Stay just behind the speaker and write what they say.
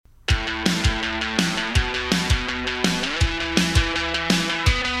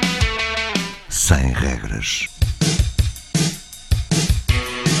sem regras.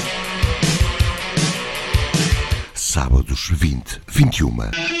 Sábados 20, 21.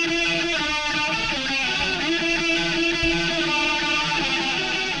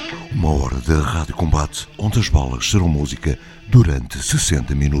 Uma hora de rádio combate onde as bolas serão música durante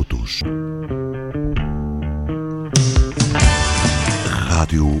 60 minutos.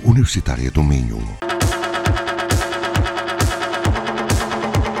 Rádio Universitária do Minho.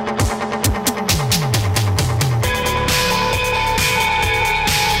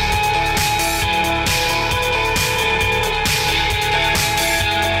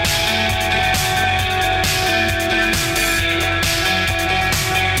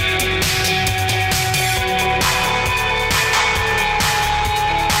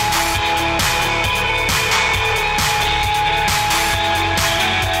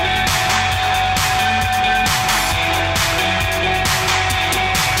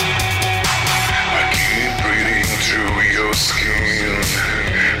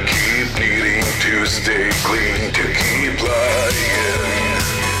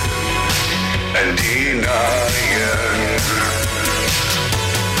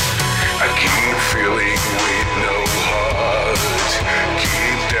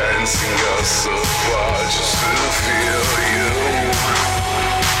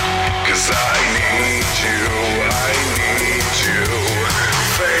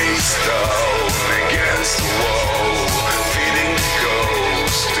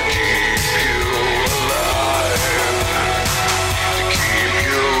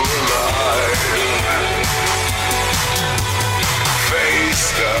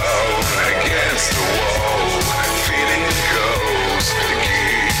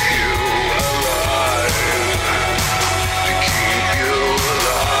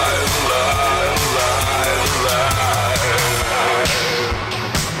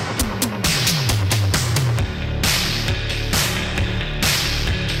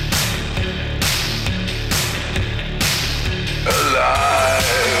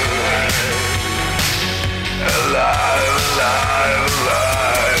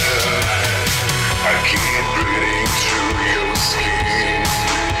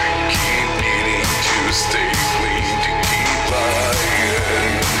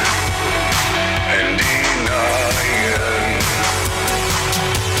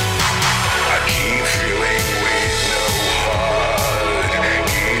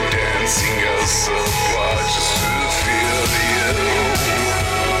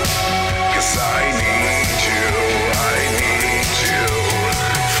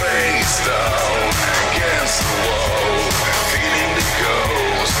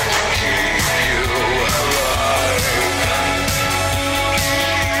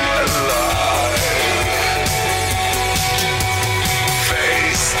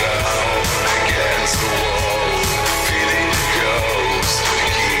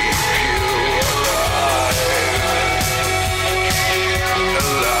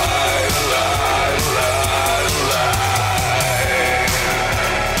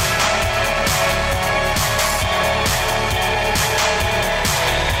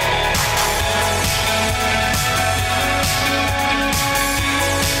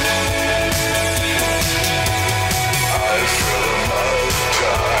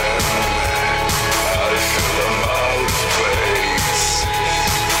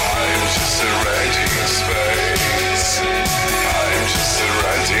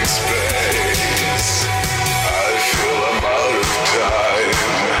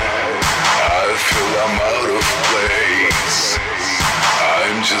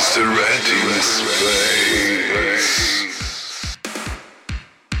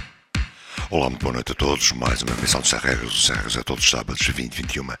 Olá, muito boa noite a todos. Mais uma emissão de Sem Regras, dos Sem Regras a todos os sábados,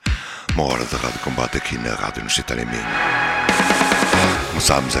 20-21. Uma hora de rádio combate aqui na Rádio Universitária Minho.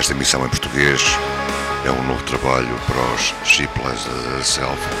 Começámos esta emissão em português. É um novo trabalho para os Sheepless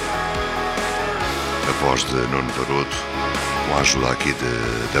Self. A voz de Nuno Varudo, com a ajuda aqui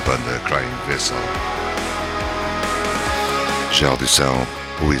da banda Crying Vessel. Já a audição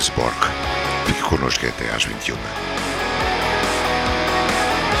WISBORG. Fique connosco até às 21.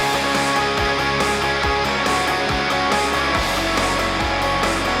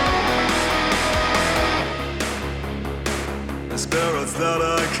 Spirits that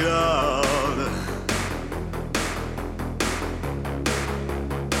I called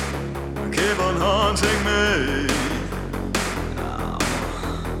keep on haunting me.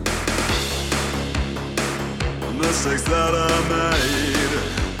 The mistakes that I made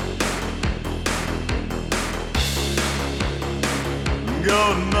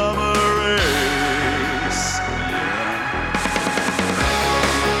golden memories.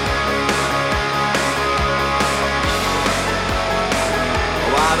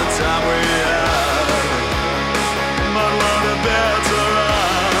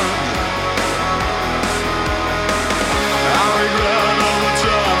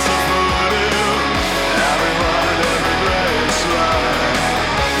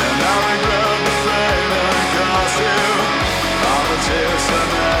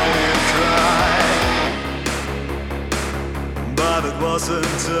 was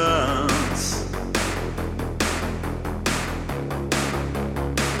intense,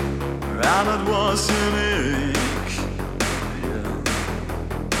 and it was unique, yeah.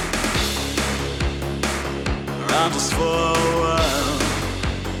 And just for a while,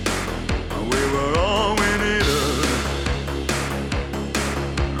 we were all we needed,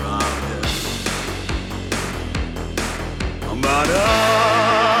 right here. But I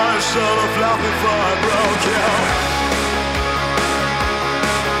should have left before I broke you.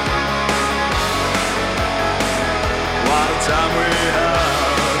 What a time we had,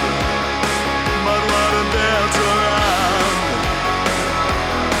 but what a day to end.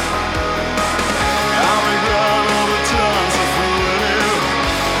 I regret all the times I fooled you,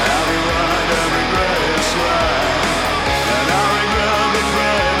 every ride, every grace ride. And I regret the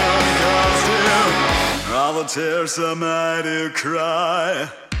pain I caused you, all the tears I made you cry.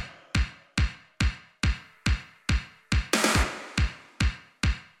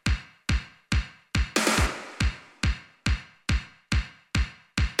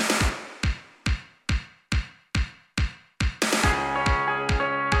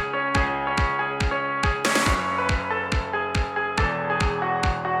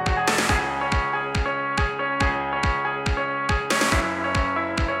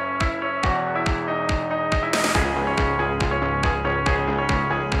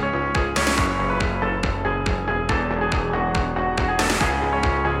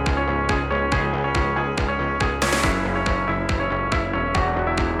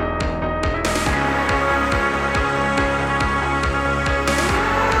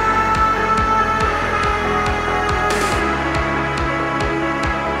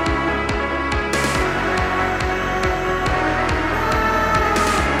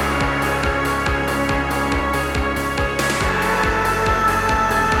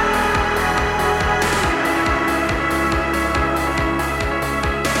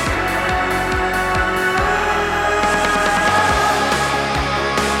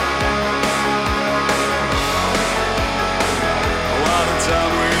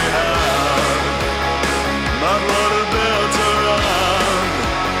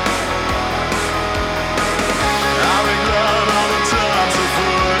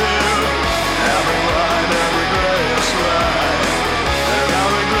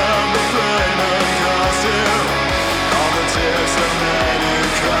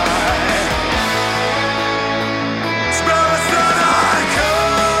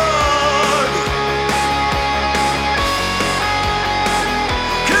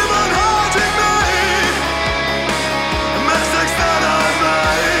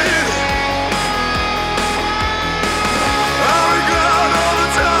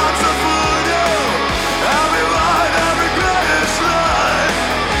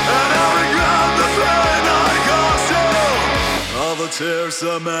 Tears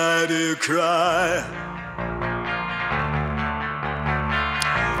that made you cry.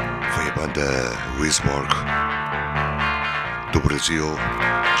 Foi a banda WISBORG do Brasil,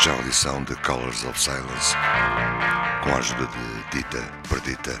 já a audição de Colors of Silence, com a ajuda de DITTA,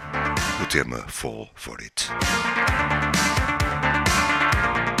 PERDITA, o tema Fall For It.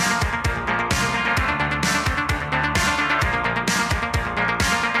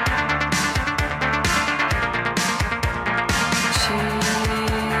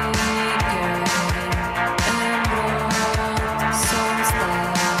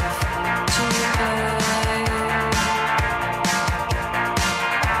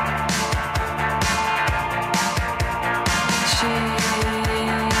 She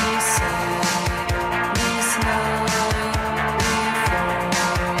said, "This night."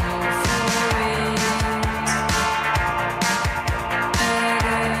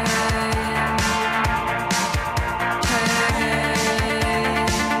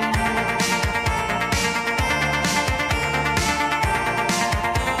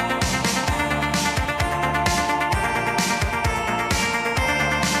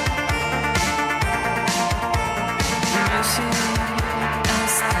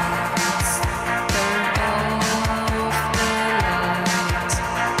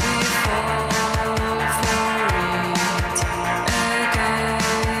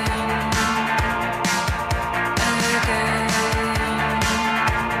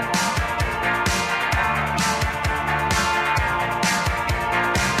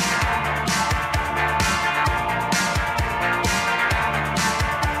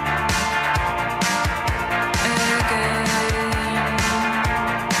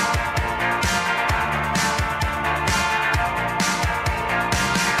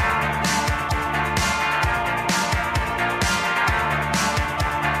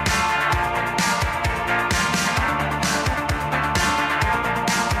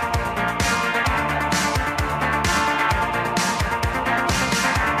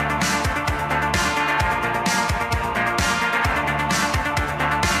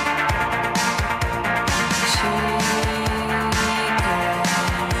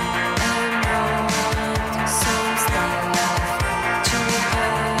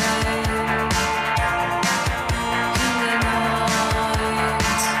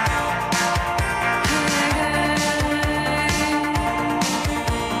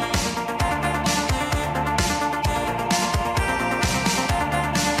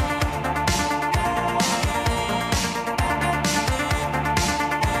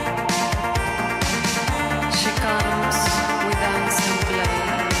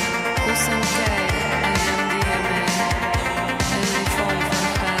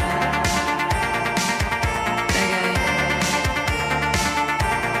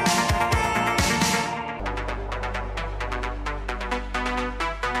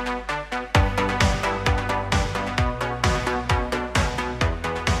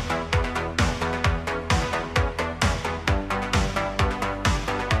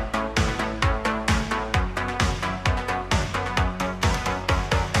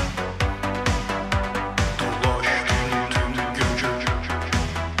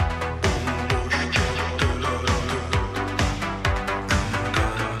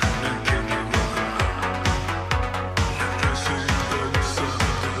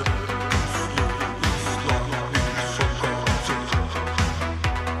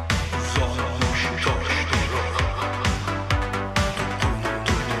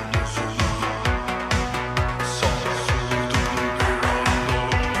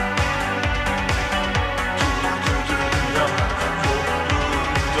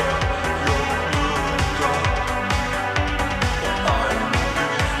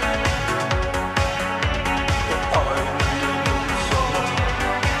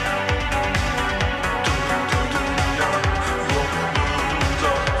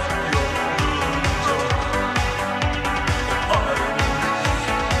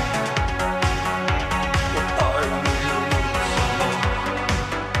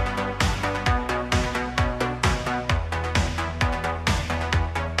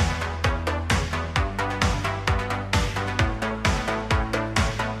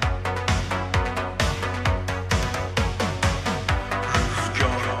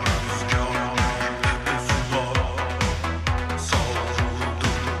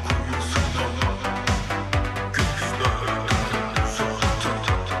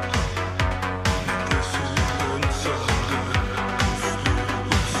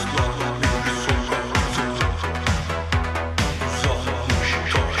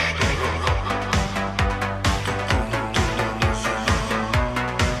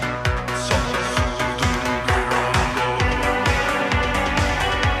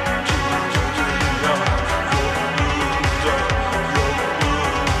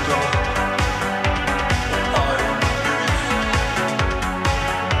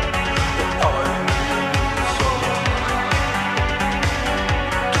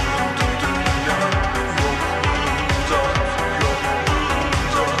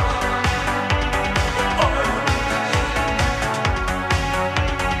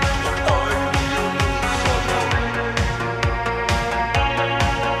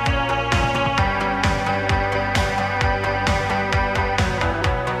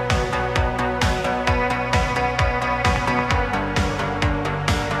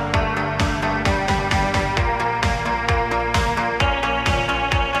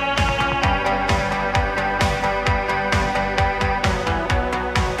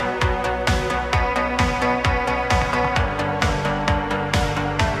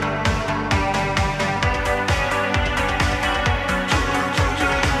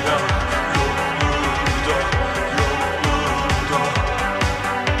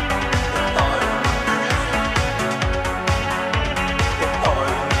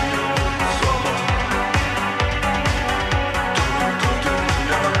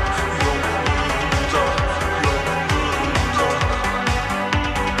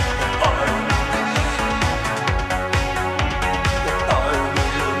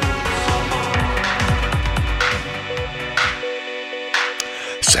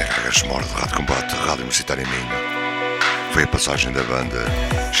 mesmo hora de Rádio Combate, Rádio Universitária Minho. Foi a passagem da banda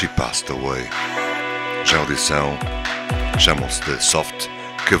She Passed Away. Já a audição chamam-se de SOFT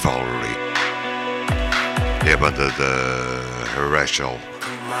CAVALRY. É a banda da Rachel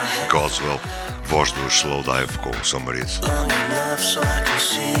Goswell, voz do Slowdive com o seu marido.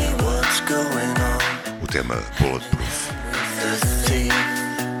 O tema Bulletproof.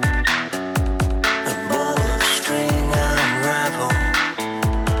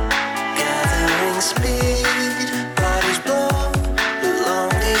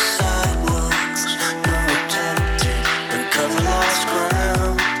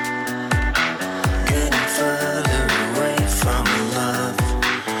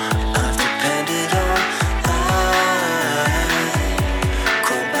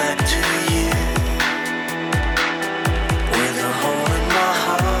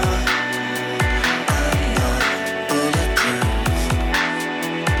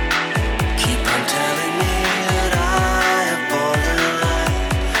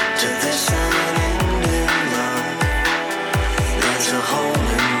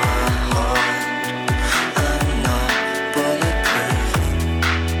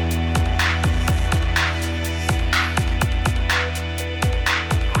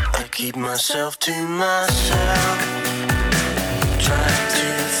 Myself to myself, trying to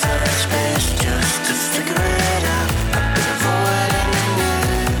find space just to figure it out. I've been avoiding the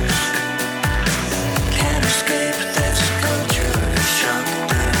news, can't escape this culture of shock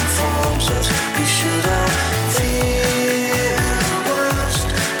that informs us. We should all fear the worst,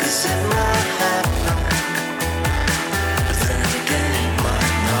 'cause it might happen, but then again it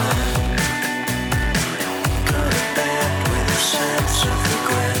might not. Good or bad with a sense of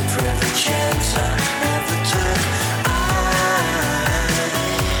regret for every chance I never took. I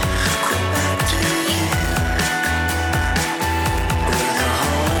quit back to you with a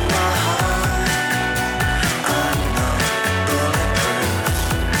hole in my heart. I'm not bulletproof.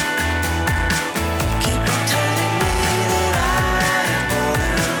 Keep on telling me that I have all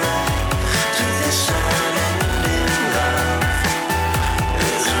the right to this unending love.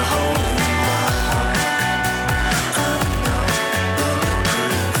 There's a hole in my heart. I'm not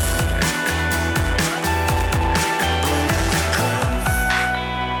bulletproof.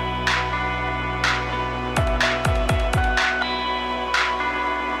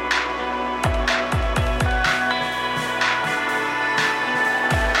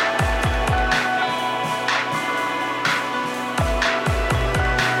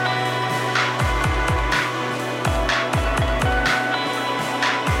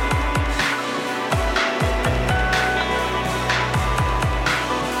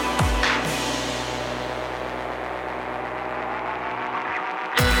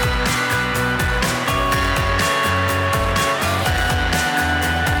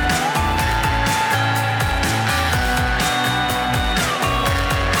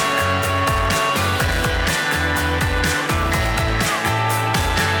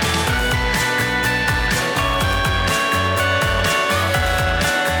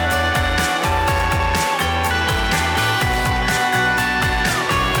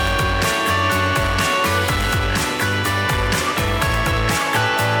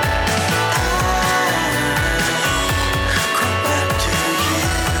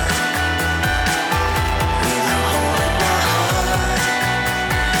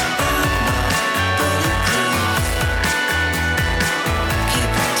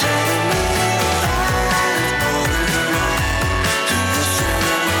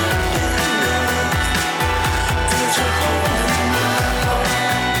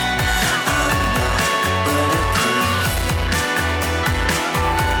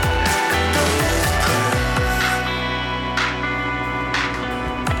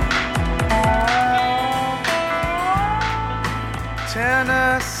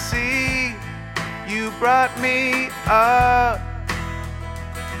 Tennessee, you brought me up.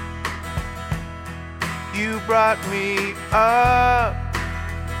 You brought me up.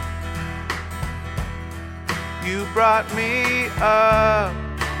 You brought me up.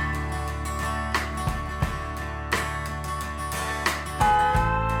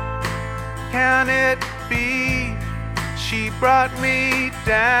 Can it be she brought me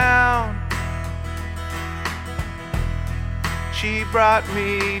down? She brought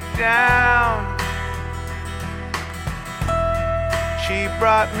me down. She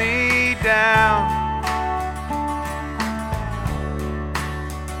brought me down.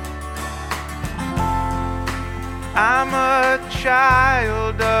 I'm a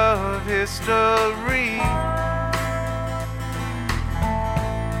child of history,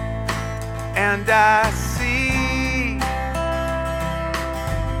 and I see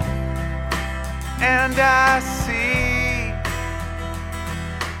and I see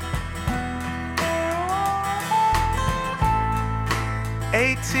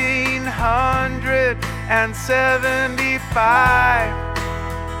 1875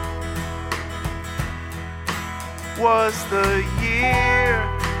 was the year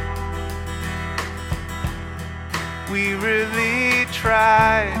we really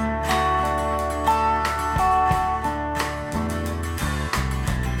tried.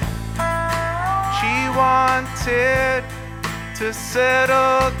 She wanted to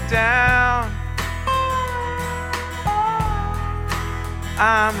settle down.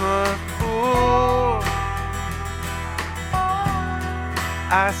 I'm a fool.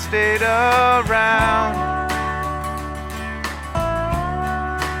 I stayed around.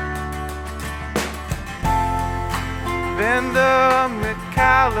 Then the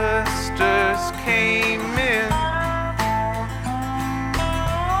McAllisters came in.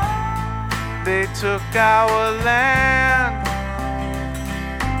 They took our land.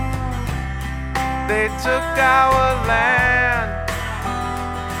 They took our land.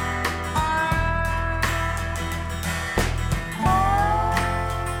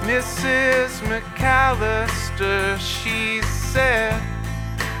 Mrs. McAllister, she said,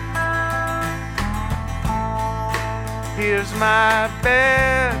 here's my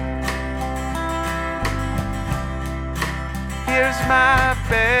bed. Here's my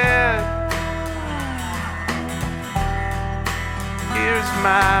bed. Here's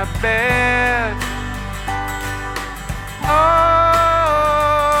my bed. Oh.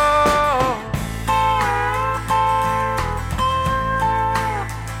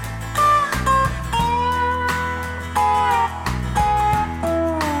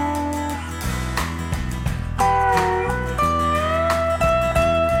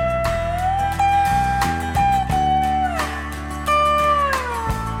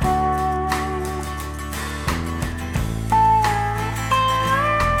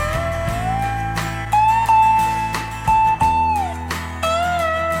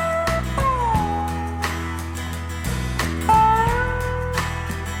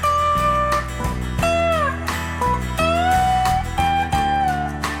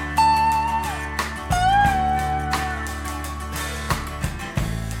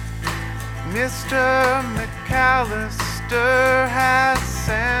 Mr. McAllister has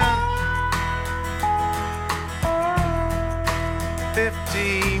sent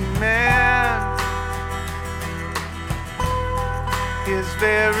 50 men, his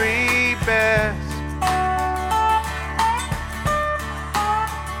very best.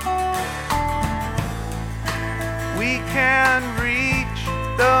 We can reach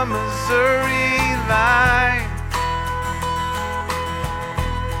the Missouri line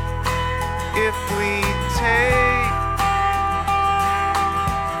if we take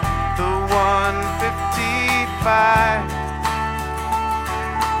the 155.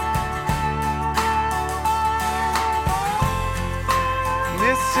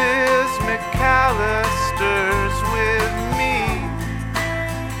 Mrs. McAllister's with me.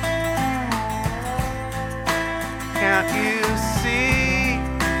 Can't you see?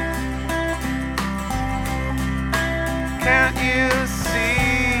 Can't you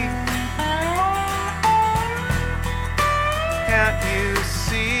see? Can't you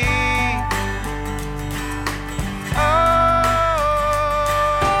see? Oh.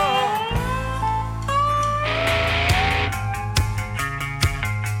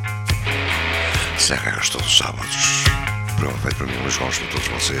 Regras todos os sábados. Programa feito para mim, Luís Gomes, para todos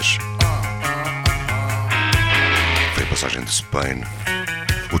vocês. Foi a passagem de Spain,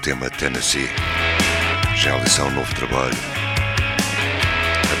 o tema Tennessee. Já a lição novo trabalho,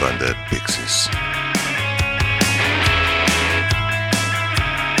 a banda PIXIES.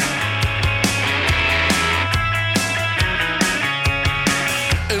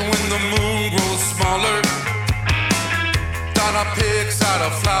 And when the moon grows smaller, Donna picks out a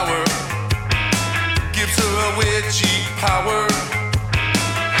flower, gives her a witchy power.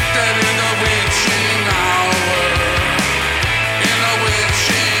 Then in a witching hour, in a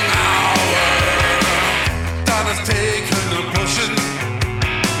witching hour, Donna's taken a potion,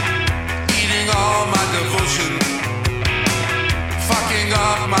 eating all my devotion, fucking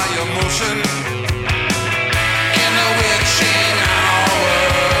up my emotion. In a witching hour,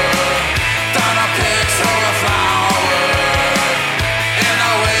 Donna picks her a flower. In a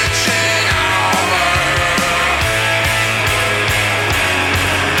witching hour,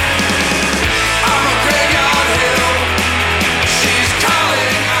 I'm a graveyard hill. She's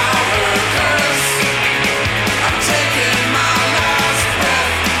calling out her curse. I'm taking my last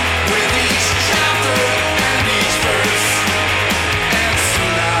breath with each chapter and each verse, and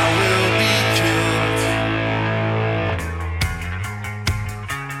soon I will be killed.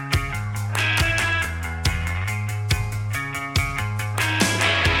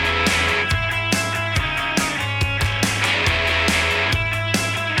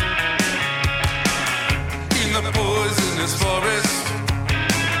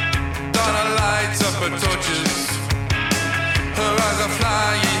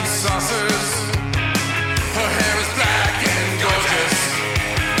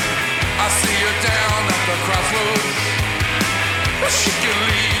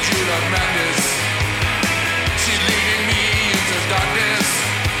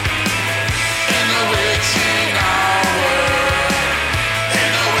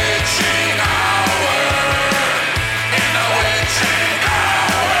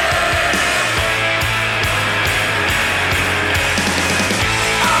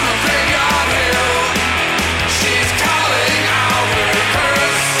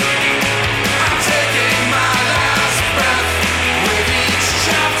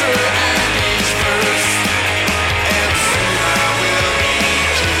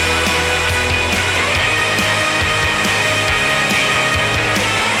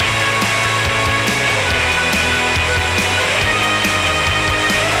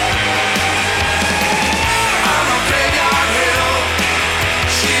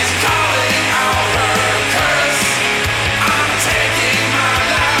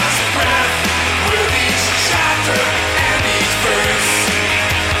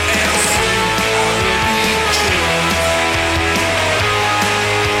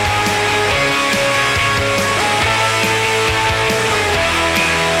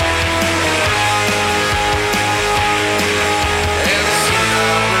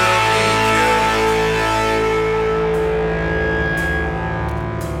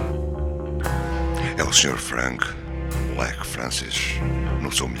 É o Sr. Frank Black Francis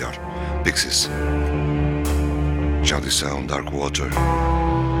no seu melhor. PIXIES. Já audição Dark Water.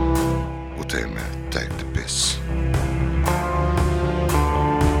 O tema é Take the Piss.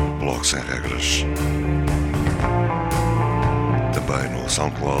 Blog sem regras. Também no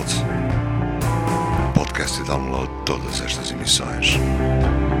SoundCloud. Podcast e download de todas estas emissões.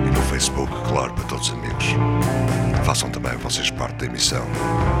 E no Facebook, claro, para todos os amigos. Façam também vocês parte da emissão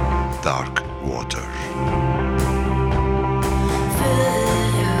Dark Water.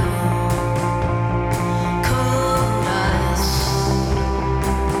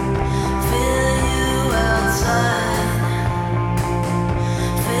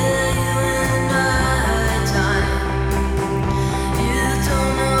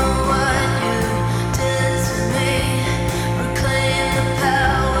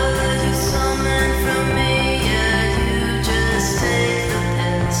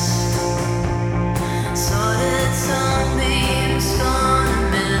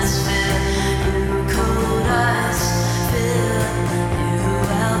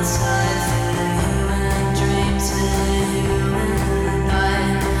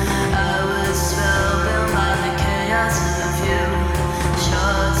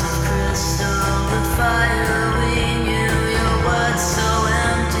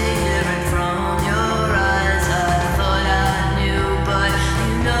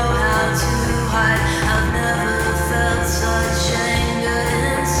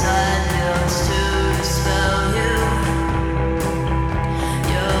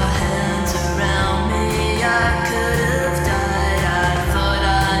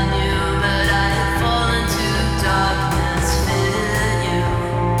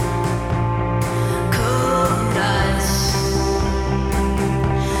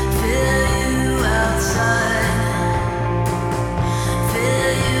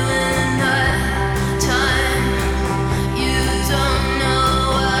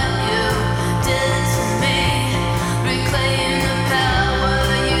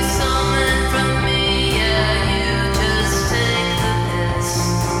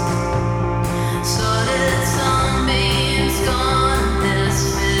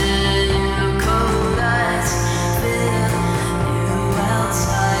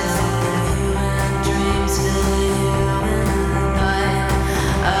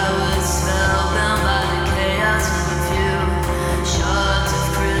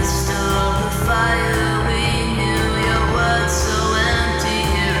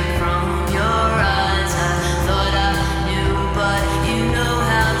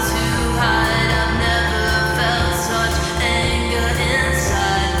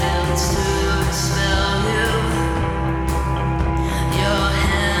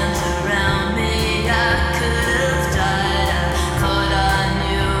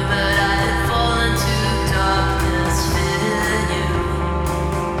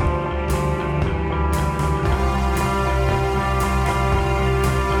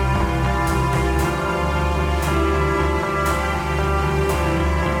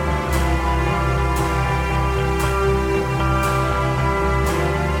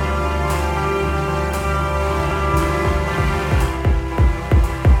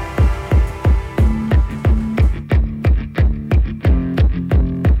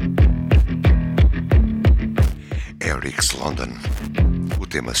 ERYX London, o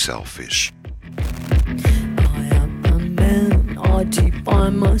tema Selfish. I am a man, I do by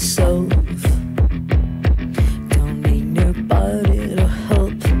myself. Don't need nobody to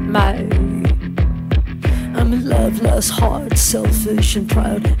help me. I'm a loveless heart, selfish and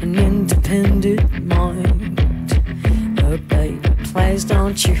proud, an independent mind. Oh baby, please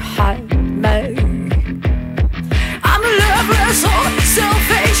don't you hate me. I'm a loveless heart,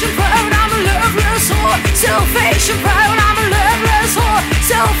 selfish and proud. I'm a loveless heart, selfish and proud. I'm a loveless heart,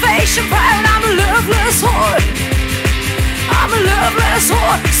 selfish and proud. I'm a loveless heart. I'm a loveless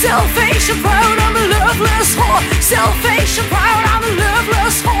heart, selfish and proud. I'm a loveless heart, selfish and proud. I'm a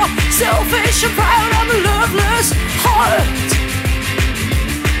loveless heart, selfish and proud. I'm a loveless heart.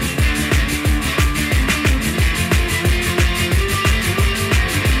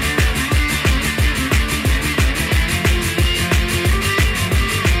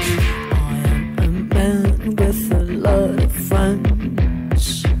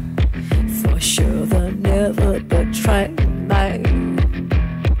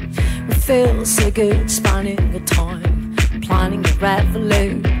 Feels so good spending the time planning a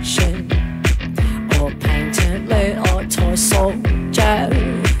revolution or painting little toy soldiers.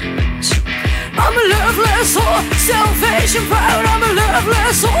 I'm a loveless whore, selfish and proud. I'm a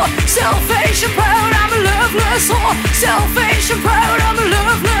loveless whore, selfish and proud. I'm a loveless whore, selfish and proud. I'm a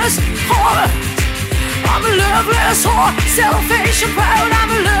loveless whore. loveless whore, selfish and proud. I'm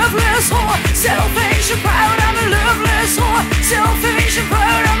a loveless whore, selfish and proud. I'm a loveless whore, selfish and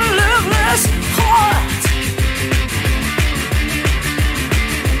proud. I'm a loveless whore.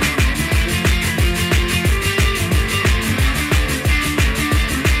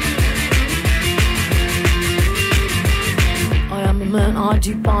 I am a man, I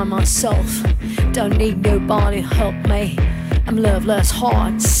do by myself. Don't need nobody to help me. I'm loveless,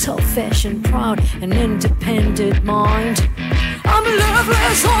 hard, selfish and proud, an independent mind. I'm a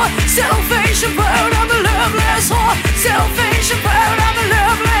loveless whore, selfish and proud. I'm a loveless whore, selfish and proud. I'm a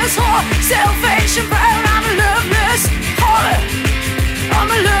loveless whore, selfish and proud. I'm a loveless whore. I'm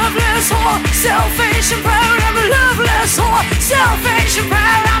a loveless whore, selfish and proud. I'm a loveless whore, selfish and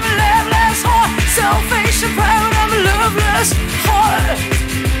proud. I'm a loveless whore, selfish and proud. I'm a loveless whore.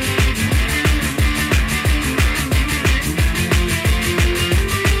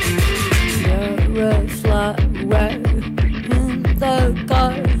 You're a flower in the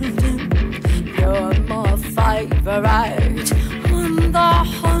garden. You're my favorite. I'm the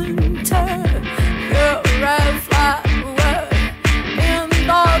hunter. You're a flower in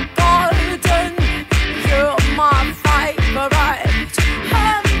the garden. You're my favorite.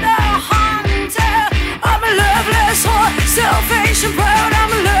 I'm the hunter. I'm a loveless whore, selfish and proud.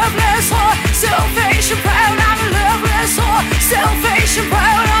 I'm a loveless whore, selfish and proud. I'm a loveless whore, selfish and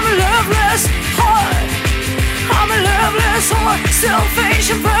proud. I'm a loveless whore. I'm a loveless whore, selfish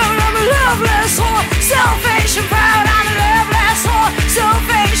and proud. I'm a loveless whore, selfish and proud. I'm a loveless whore,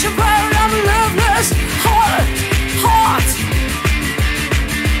 selfish and proud. I'm a loveless whore, hot.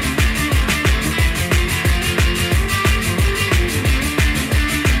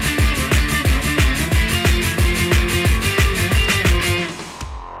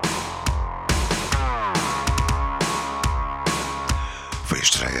 Foi a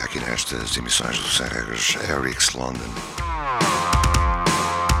estreia aqui nestas emissões do Sem Regras ERYX London.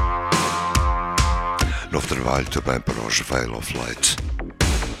 Novo trabalho também para os Veil of Light.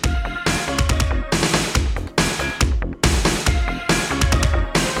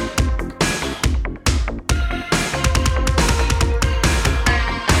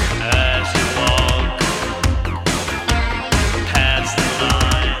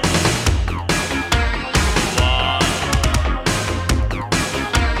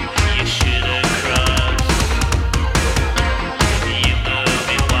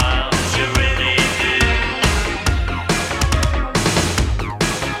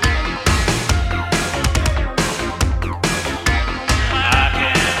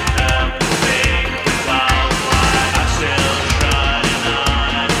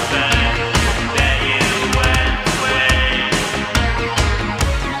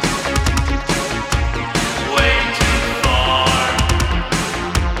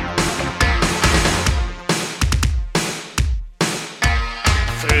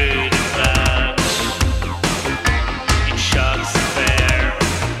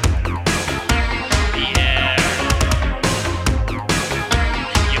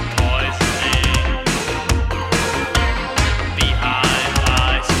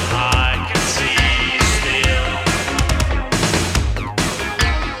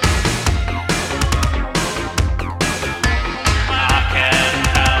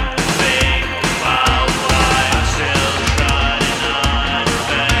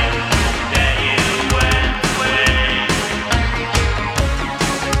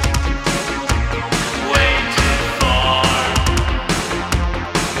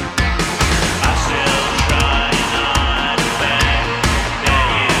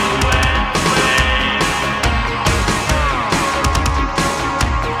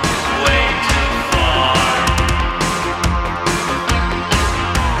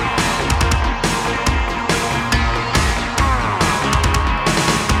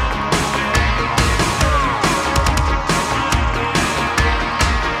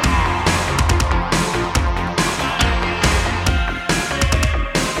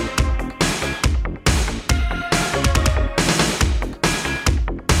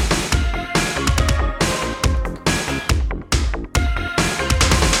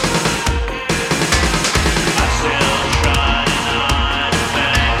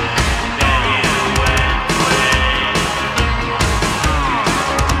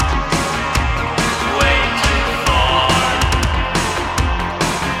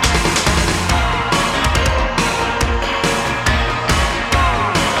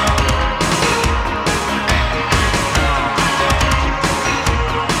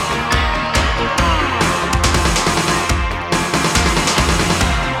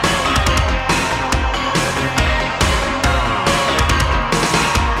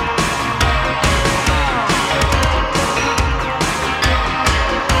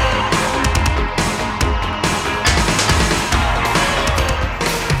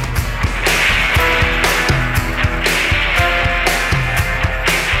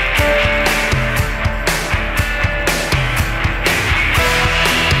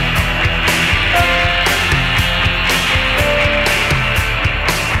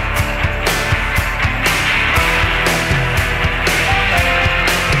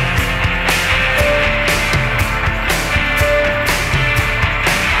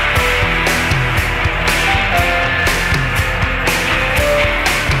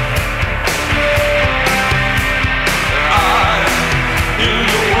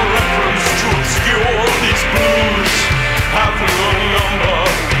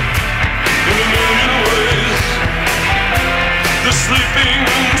 sleeping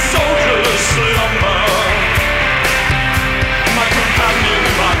soldiers slumber. My companion,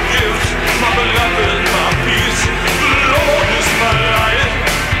 my gift, my beloved, my peace. The Lord is my light.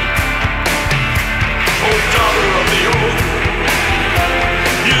 Oh, daughter of the oath,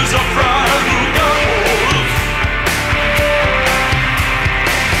 years of pride who got both.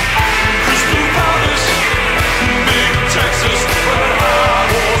 Crystal Palace, big Texas, where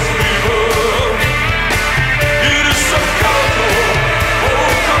I was fever. It is so colorful.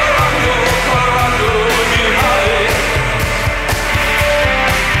 Oh, Colorado, Colorado, high.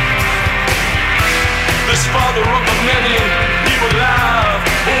 This father of the many, he will laugh.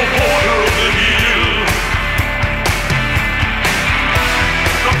 Oh, border of the hill.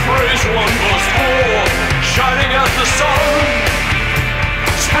 The praise one was for, shining as the sun,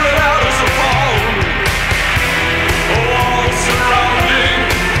 spread out as a palm. Oh, all surrounding,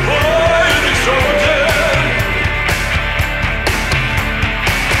 oh, it is so dead.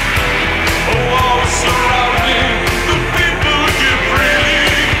 Oh, all surrounding, the people give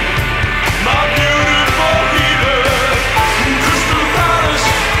freely. My beautiful healer, Crystal Palace,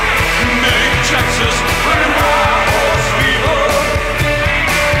 big Texas, burning my horse fever.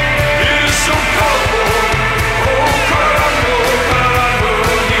 It is so colorful. Oh, Colorado, Colorado,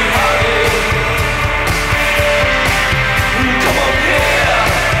 high.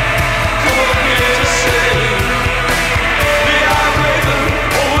 Come up here to say, the eye raven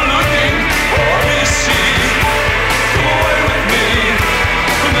overlooking all we see. Come away with me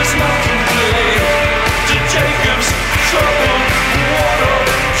from this mountain clay to Jacob's troubled water,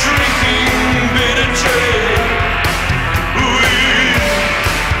 drinking bitter trade.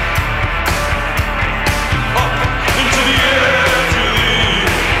 Up into the air to thee.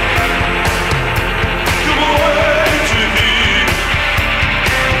 Come away to thee.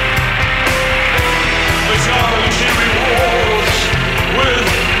 This island she rewards with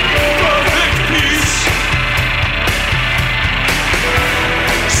perfect peace.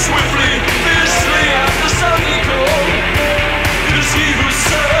 Swiftly, fiercely as the sun he goes. It is he who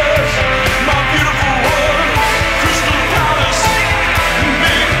serves my beautiful one. Crystal Palace,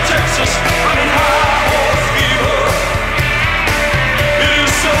 big Texas, running high horse fever. It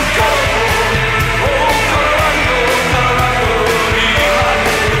is so colorful. Oh, Colorado, Colorado, high.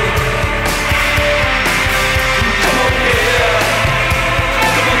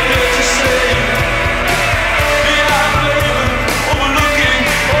 Come up here to say, the eye raven overlooking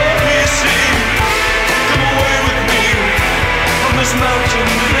all we see. Come away with me from this mountain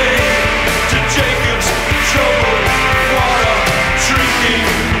plain to Jacob's troubled water, drinking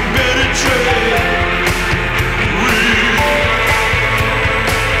bitter trade.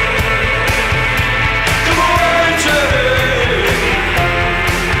 Come away to hay.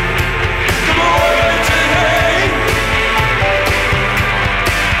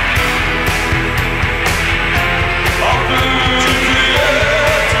 Up into the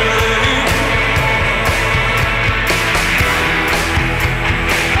air today.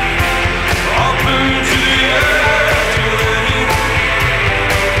 Up into the air today.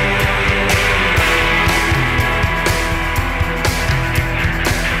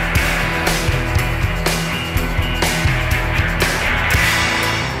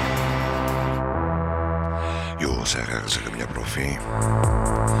 E o Regras a caminhar para o fim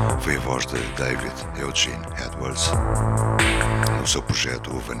foi a voz de David Eugene Edwards no seu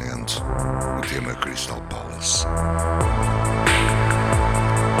projeto WOVENHAND, o tema Crystal Palace.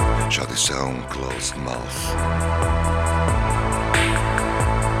 Já audição Closed Mouth.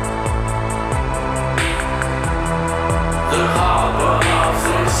 The harbor of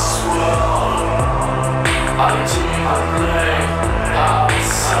this world, I do play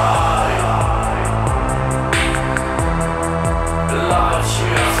outside. Life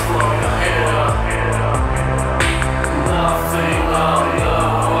just from here, nothing on the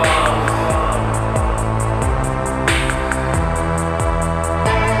wall.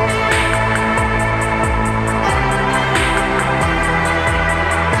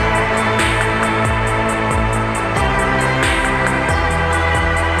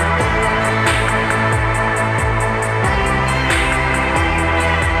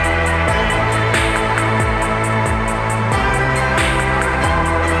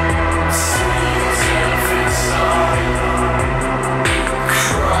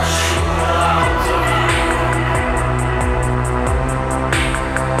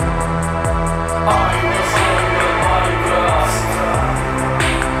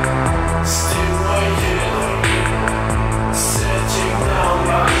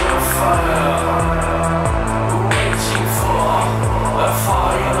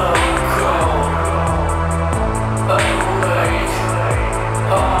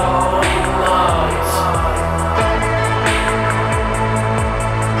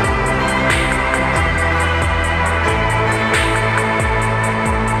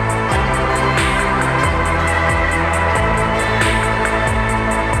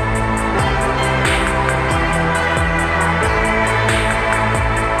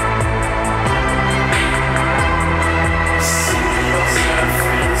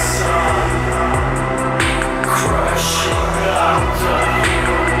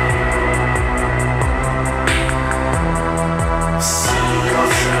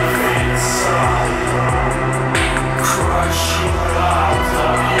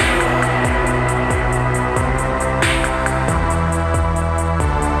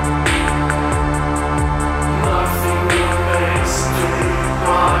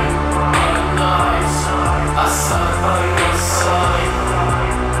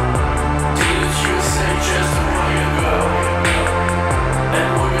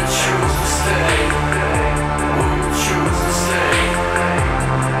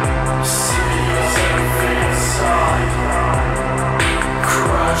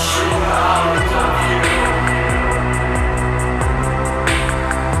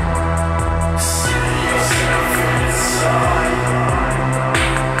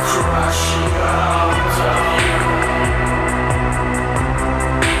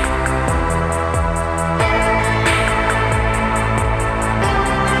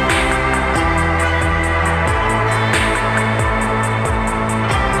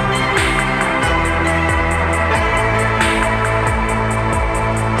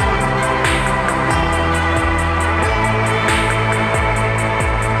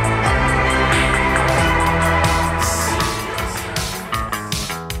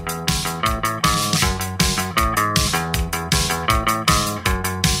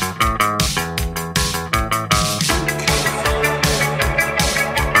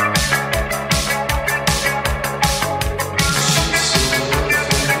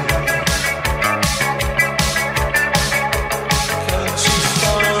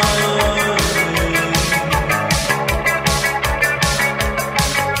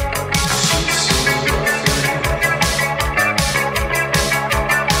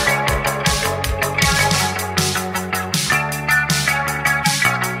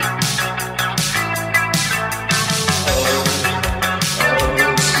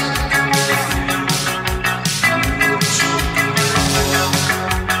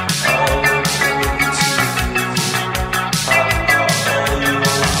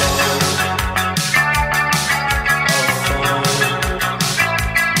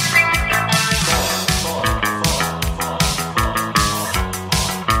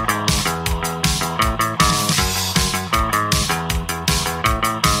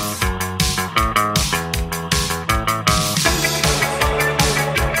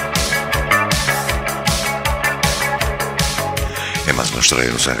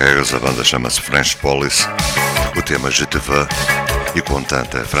 Sem Regras, a banda chama-se French Police, o tema Je te veux, e com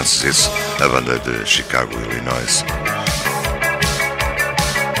tanta francesa, a banda de Chicago, Illinois.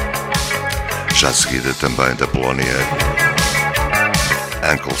 Já seguida também da Polónia,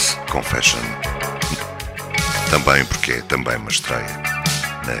 Uncle's Confession. Também porque é também uma estreia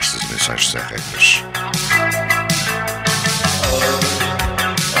nestas emissões Sem Regras.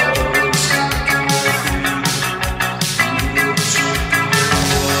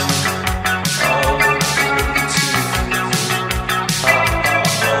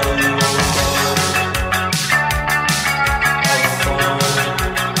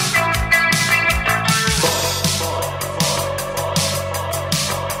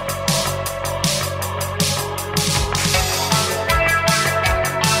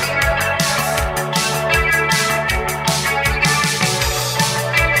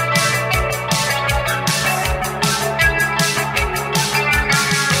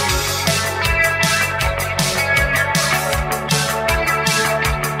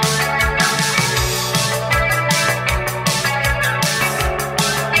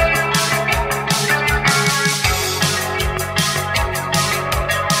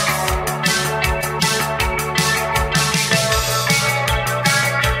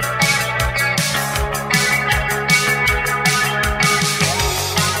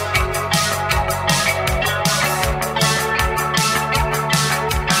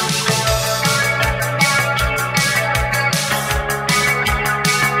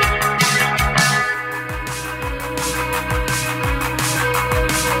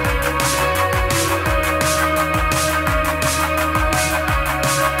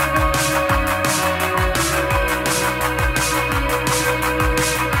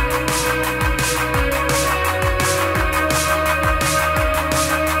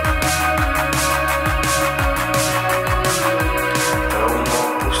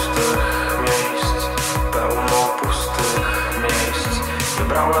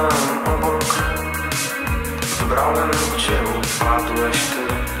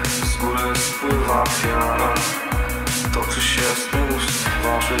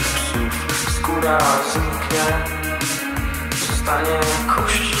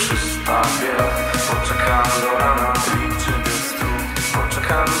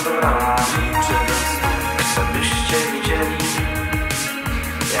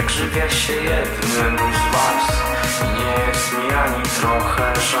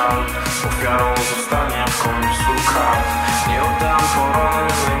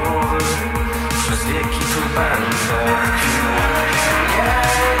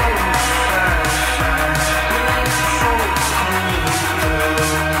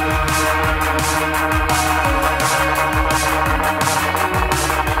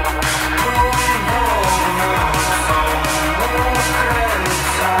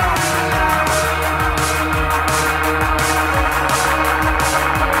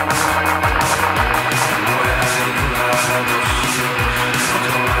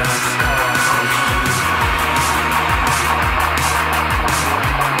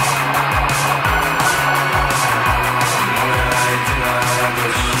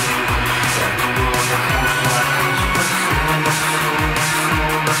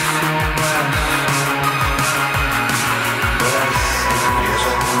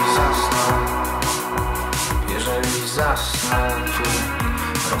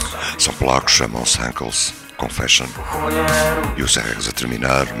 São polacos, chamam-se Uncle's Confession. E o Sem Regras a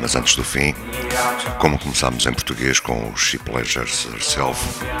terminar, mas antes do fim, como começámos em português com o She Pleasures Herself,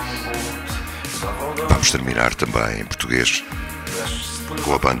 vamos terminar também em português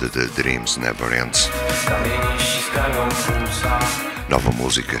com a banda de Dreams Never Ends. Nova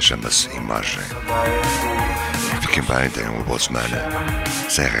música, chama-se Imagem. Fiquem bem, tenham uma boa semana.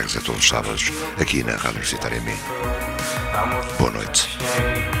 Sem Regras a todos os sábados, aqui na Rádio Universitária M. Boa noite.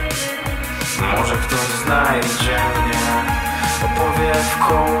 Może ktoś znajdzie mnie, opowie w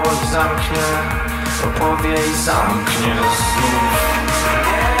koło i zamknie, opowie i zamknie znów.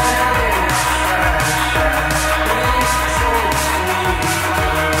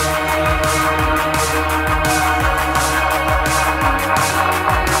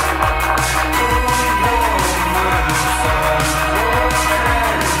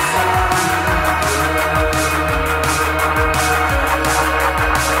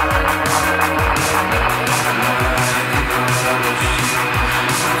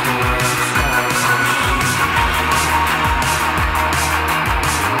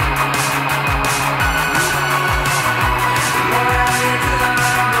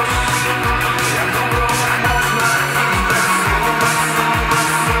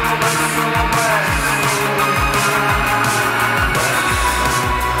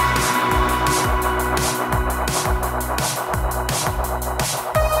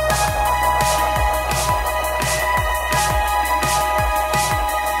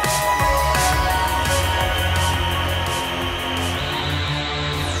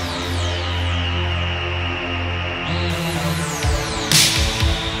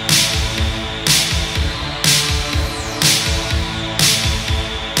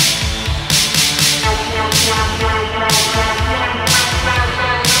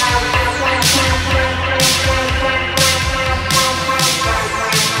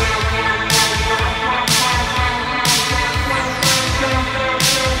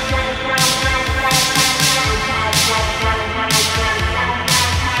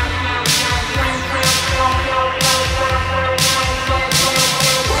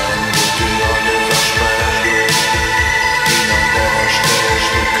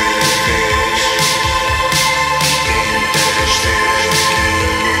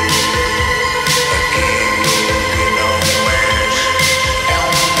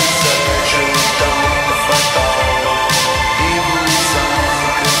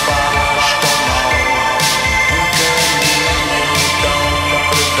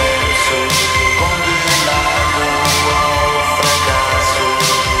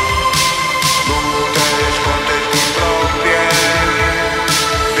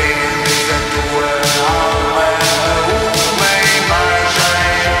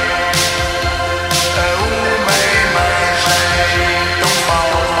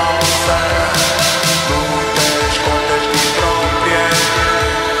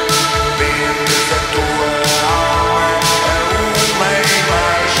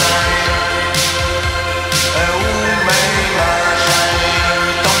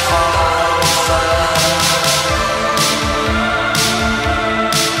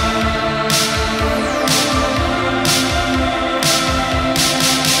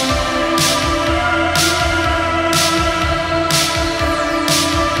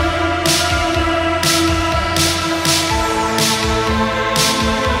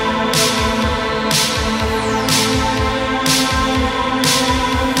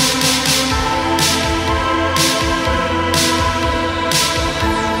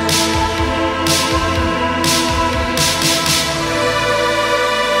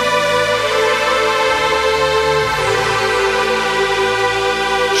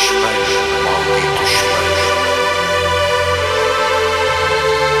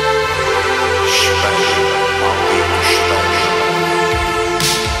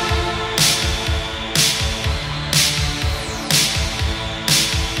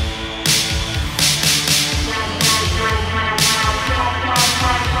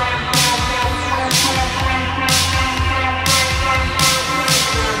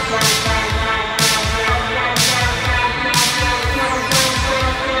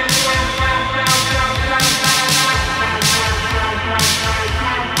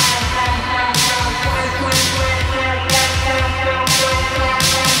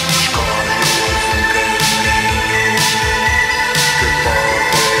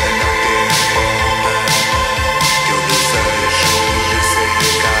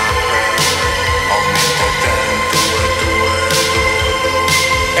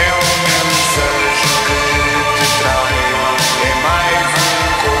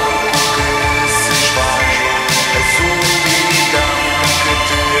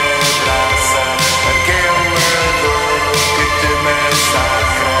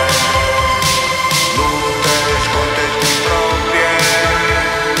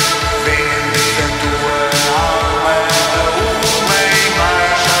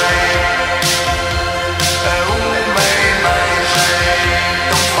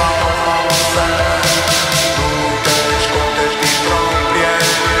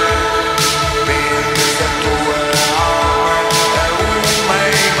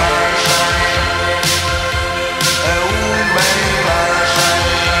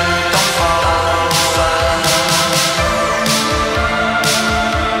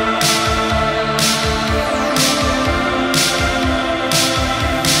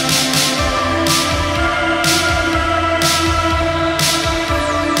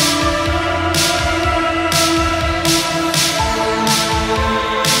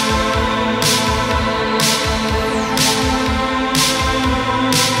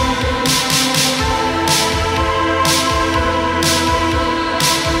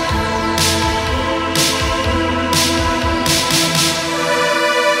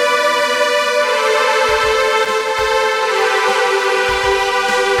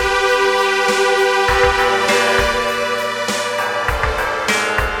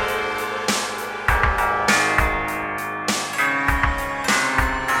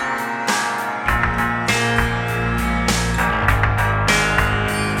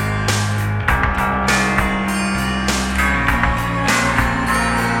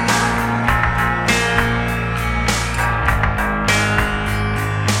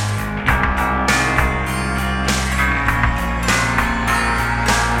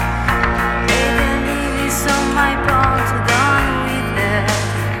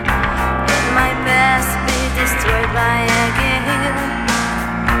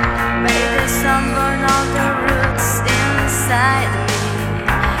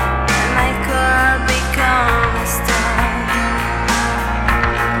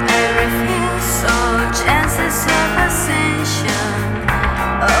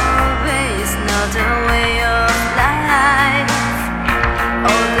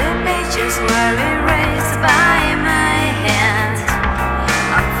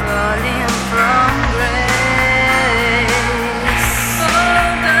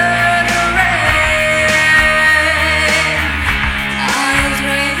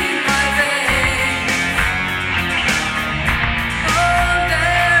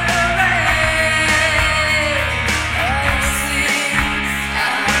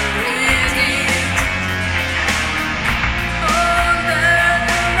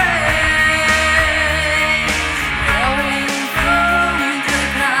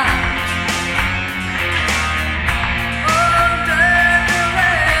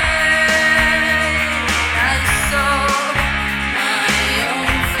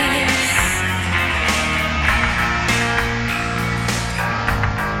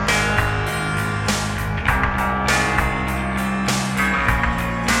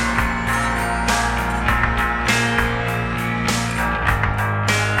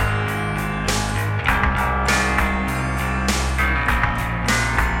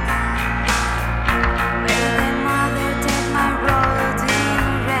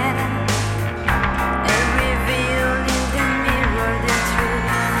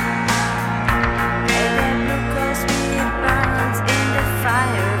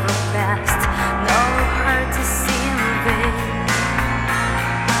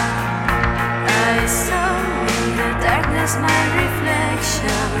 is my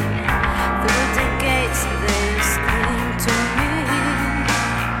reflection.